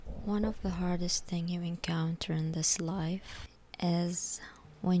One of the hardest thing you encounter in this life is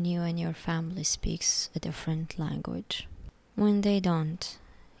when you and your family speaks a different language. When they don't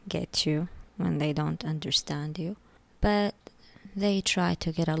get you, when they don't understand you, but they try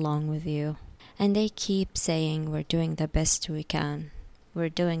to get along with you. And they keep saying we're doing the best we can. We're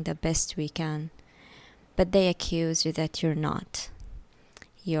doing the best we can. But they accuse you that you're not.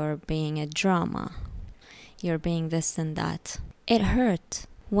 You're being a drama. You're being this and that. It hurts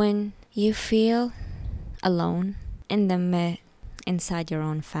when you feel alone inside your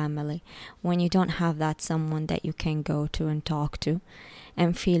own family, when you don't have that someone that you can go to and talk to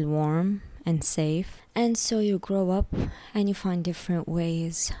and feel warm and safe. And so you grow up and you find different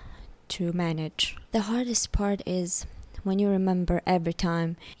ways to manage. The hardest part is when you remember every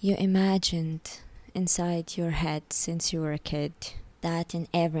time you imagined inside your head since you were a kid, that in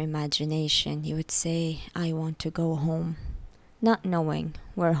every imagination you would say, I want to go home, not knowing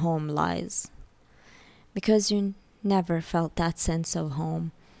where home lies, because you never felt that sense of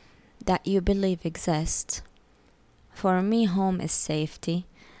home that you believe exists. For me, home is safety,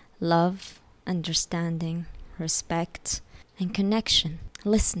 love, understanding, respect, and connection.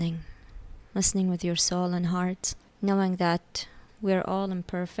 Listening with your soul and heart, knowing that we're all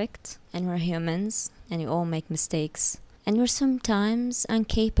imperfect and we're humans and we all make mistakes, and we're sometimes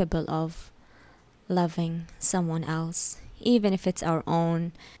incapable of loving someone else, even if it's our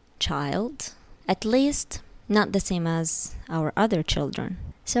own child, at least not the same as our other children.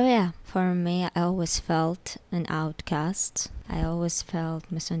 So yeah, for me, I always felt an outcast. I always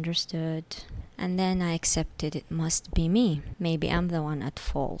felt misunderstood. And then I accepted it must be me. Maybe I'm the one at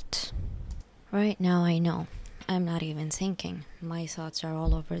fault. Right now I know. I'm not even thinking. My thoughts are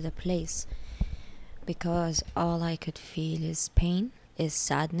all over the place. Because all I could feel is pain, is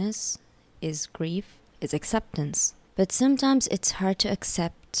sadness, is grief, is acceptance. But sometimes it's hard to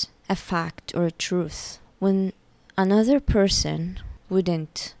accept a fact or a truth when another person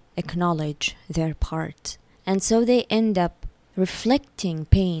wouldn't acknowledge their part. And so they end up reflecting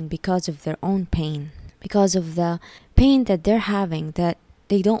pain because of their own pain, because of the pain that they're having, that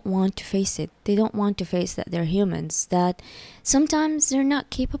they don't want to face it. They don't want to face that they're humans, that sometimes they're not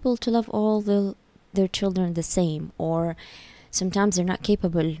capable to love all their children the same, or sometimes they're not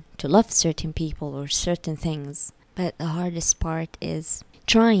capable to love certain people or certain things. But the hardest part is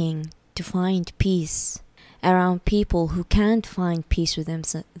trying to find peace around people who can't find peace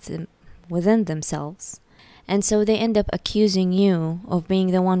within themselves. And so they end up accusing you of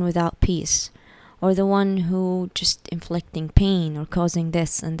being the one without peace, or the one who just inflicting pain or causing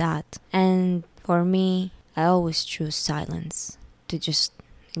this and that. And for me, I always choose silence, to just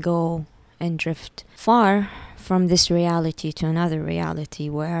go and drift far from this reality to another reality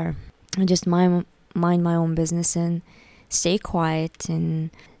where I just mind my own business and stay quiet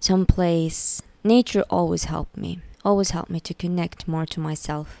in some place. Nature always helped me to connect more to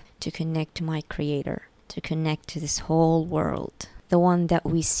myself, to connect to my creator, to connect to this whole world, the one that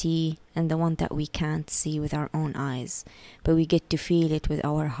we see and the one that we can't see with our own eyes, but we get to feel it with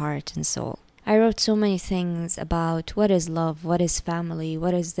our heart and soul. I wrote so many things about what is love, what is family,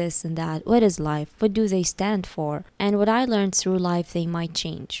 what is this and that, what is life, what do they stand for. And what I learned through life, they might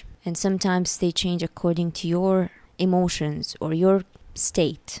change. And sometimes they change according to your emotions or your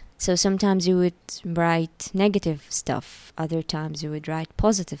state. So sometimes you would write negative stuff, other times you would write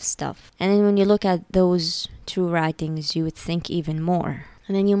positive stuff. And then when you look at those two writings, you would think even more.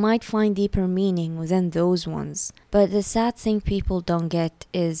 And then you might find deeper meaning within those ones. But the sad thing people don't get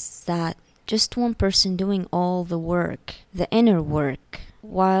is that just one person doing all the work, the inner work,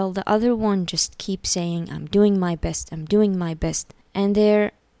 while the other one just keeps saying, I'm doing my best. And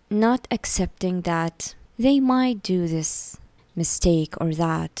they're not accepting that they might do this mistake or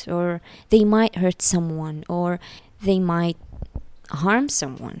that, or they might hurt someone, or they might harm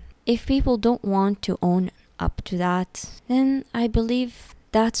someone. If people don't want to own up to that, then I believe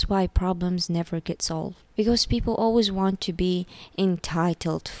that's why problems never get solved, because people always want to be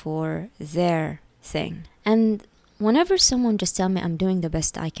entitled for their thing. And whenever someone just tell me I'm doing the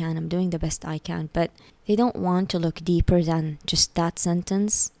best I can, but they don't want to look deeper than just that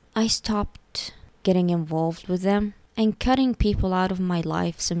sentence, I stopped getting involved with them. And cutting people out of my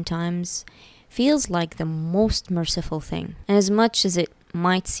life sometimes feels like the most merciful thing. And as much as it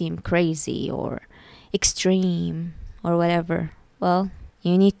might seem crazy or extreme or whatever, well,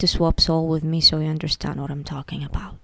 you need to swap soul with me so you understand what I'm talking about.